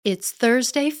It's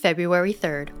Thursday, February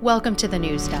 3rd. Welcome to the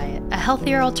News Diet, a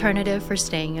healthier alternative for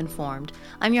staying informed.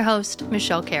 I'm your host,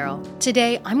 Michelle Carroll.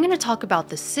 Today, I'm going to talk about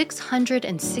the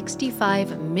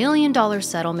 $665 million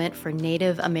settlement for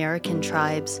Native American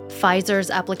tribes,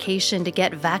 Pfizer's application to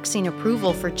get vaccine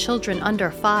approval for children under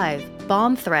 5,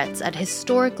 bomb threats at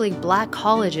historically black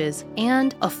colleges,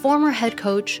 and a former head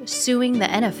coach suing the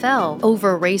NFL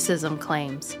over racism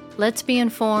claims. Let's be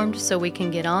informed so we can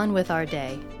get on with our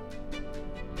day.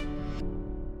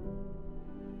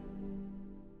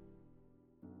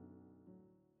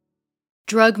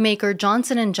 Drug maker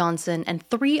Johnson & Johnson and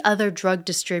 3 other drug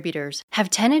distributors have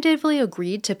tentatively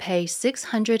agreed to pay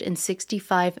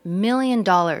 $665 million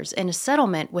in a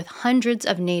settlement with hundreds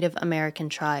of Native American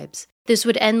tribes. This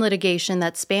would end litigation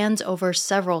that spans over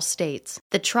several states.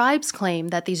 The tribes claim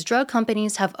that these drug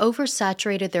companies have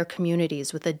oversaturated their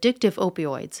communities with addictive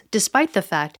opioids, despite the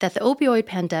fact that the opioid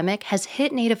pandemic has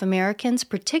hit Native Americans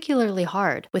particularly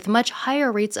hard, with much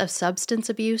higher rates of substance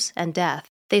abuse and death.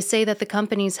 They say that the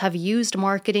companies have used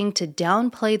marketing to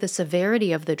downplay the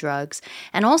severity of the drugs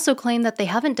and also claim that they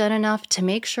haven't done enough to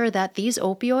make sure that these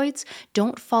opioids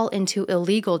don't fall into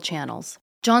illegal channels.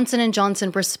 Johnson &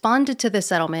 Johnson responded to the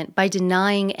settlement by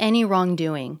denying any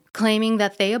wrongdoing, claiming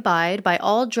that they abide by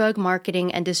all drug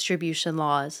marketing and distribution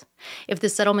laws. If the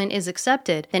settlement is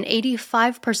accepted, then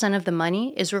 85% of the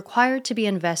money is required to be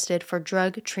invested for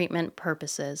drug treatment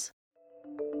purposes.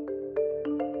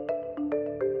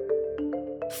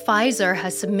 Pfizer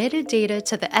has submitted data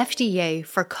to the FDA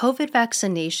for COVID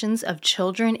vaccinations of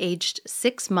children aged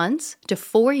 6 months to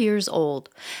 4 years old.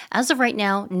 As of right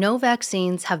now, no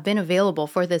vaccines have been available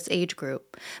for this age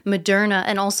group. Moderna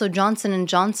and also Johnson &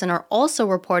 Johnson are also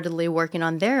reportedly working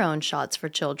on their own shots for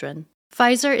children.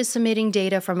 Pfizer is submitting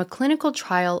data from a clinical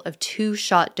trial of 2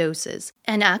 shot doses.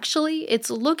 And actually, it's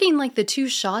looking like the 2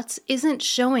 shots isn't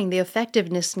showing the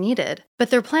effectiveness needed. But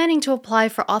they're planning to apply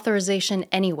for authorization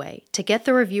anyway, to get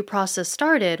the review process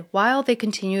started while they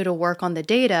continue to work on the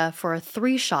data for a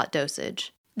 3-shot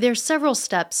dosage. There's several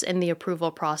steps in the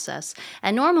approval process,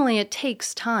 and normally it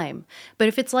takes time. But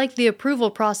if it's like the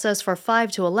approval process for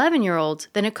 5 to 11-year-olds,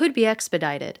 then it could be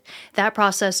expedited. That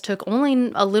process took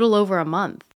only a little over a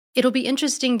month. It'll be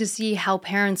interesting to see how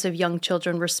parents of young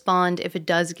children respond if it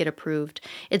does get approved.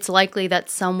 It's likely that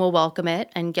some will welcome it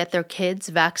and get their kids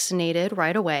vaccinated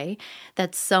right away,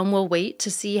 that some will wait to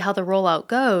see how the rollout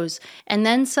goes, and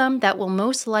then some that will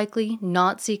most likely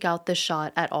not seek out the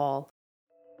shot at all.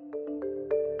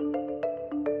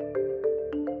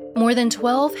 More than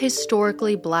 12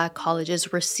 historically black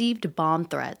colleges received bomb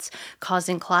threats,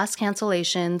 causing class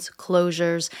cancellations,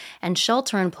 closures, and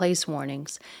shelter-in-place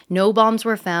warnings. No bombs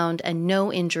were found and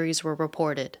no injuries were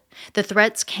reported. The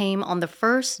threats came on the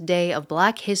first day of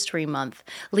Black History Month,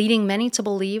 leading many to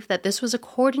believe that this was a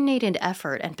coordinated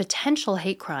effort and potential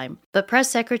hate crime. But Press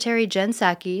Secretary Jen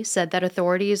Psaki said that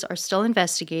authorities are still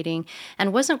investigating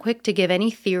and wasn't quick to give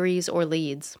any theories or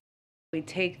leads. We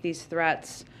take these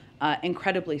threats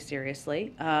incredibly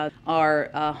seriously. Our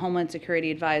Homeland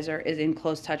Security Advisor is in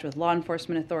close touch with law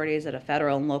enforcement authorities at a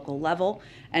federal and local level,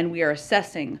 and we are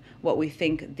assessing what we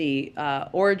think the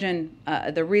origin,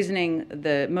 the reasoning,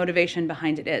 the motivation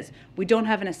behind it is. We don't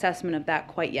have an assessment of that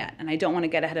quite yet, and I don't want to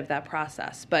get ahead of that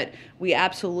process, but we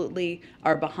absolutely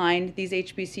are behind these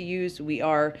HBCUs. We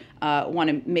are want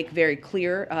to make very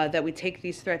clear that we take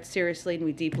these threats seriously and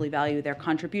we deeply value their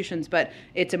contributions, but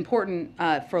it's important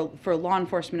for law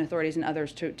enforcement authorities and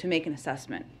others to make an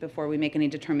assessment before we make any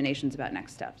determinations about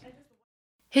next steps.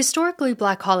 Historically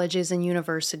black colleges and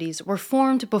universities were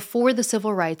formed before the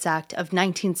Civil Rights Act of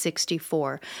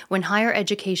 1964, when higher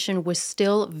education was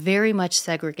still very much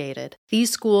segregated. These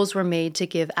schools were made to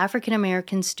give African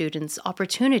American students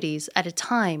opportunities at a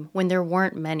time when there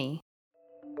weren't many.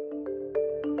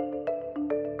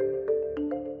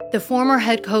 The former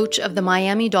head coach of the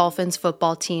Miami Dolphins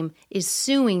football team is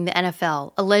suing the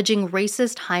NFL, alleging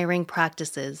racist hiring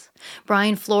practices.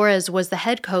 Brian Flores was the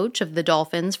head coach of the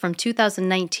Dolphins from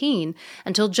 2019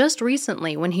 until just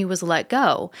recently when he was let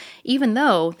go, even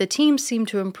though the team seemed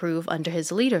to improve under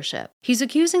his leadership. He's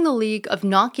accusing the league of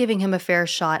not giving him a fair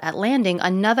shot at landing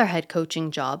another head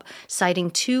coaching job, citing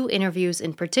 2 interviews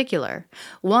in particular.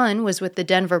 One was with the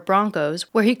Denver Broncos,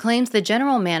 where he claims the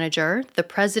general manager, the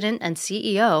president and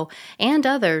CEO, and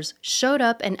others showed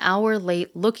up an hour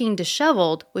late looking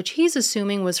disheveled, which he's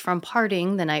assuming was from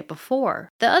partying the night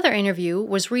before. The other interview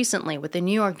was recently with the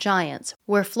New York Giants,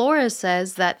 where Flores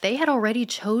says that they had already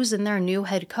chosen their new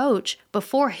head coach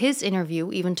before his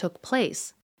interview even took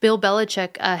place. Bill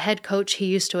Belichick, a head coach he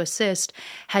used to assist,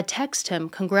 had texted him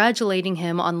congratulating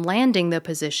him on landing the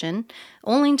position,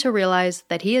 only to realize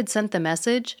that he had sent the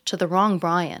message to the wrong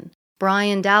Brian.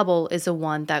 Brian Daboll is the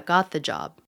one that got the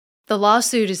job. The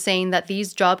lawsuit is saying that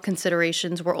these job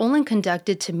considerations were only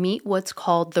conducted to meet what's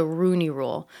called the Rooney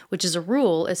Rule, which is a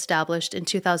rule established in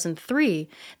 2003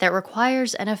 that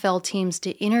requires NFL teams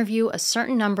to interview a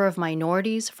certain number of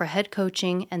minorities for head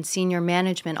coaching and senior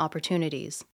management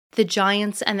opportunities. The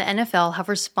Giants and the NFL have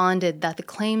responded that the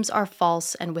claims are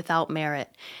false and without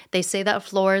merit. They say that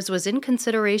Flores was in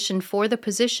consideration for the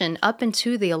position up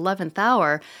into the 11th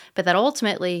hour, but that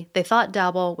ultimately they thought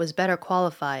Daboll was better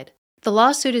qualified. The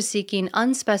lawsuit is seeking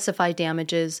unspecified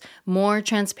damages, more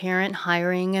transparent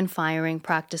hiring and firing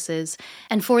practices,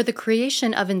 and for the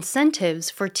creation of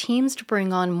incentives for teams to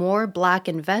bring on more Black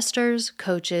investors,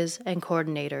 coaches, and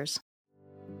coordinators.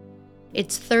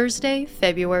 It's Thursday,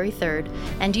 February 3rd,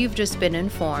 and you've just been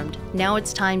informed. Now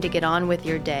it's time to get on with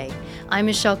your day. I'm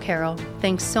Michelle Carroll.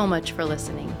 Thanks so much for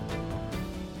listening.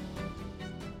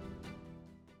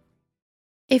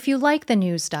 If you like the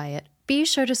News Diet, be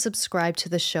sure to subscribe to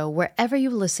the show wherever you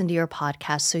listen to your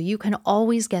podcast so you can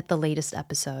always get the latest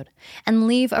episode. And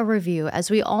leave a review,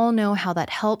 as we all know how that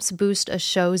helps boost a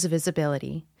show's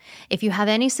visibility. If you have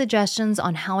any suggestions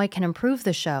on how I can improve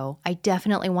the show, I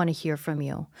definitely want to hear from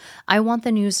you. I want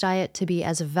the News Diet to be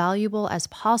as valuable as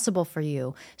possible for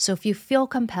you, so if you feel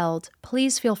compelled,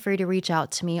 please feel free to reach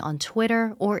out to me on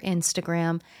Twitter or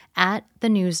Instagram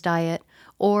 @thenewsdiet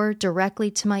or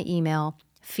directly to my email,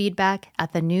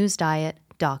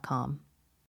 feedback@thenewsdiet.com.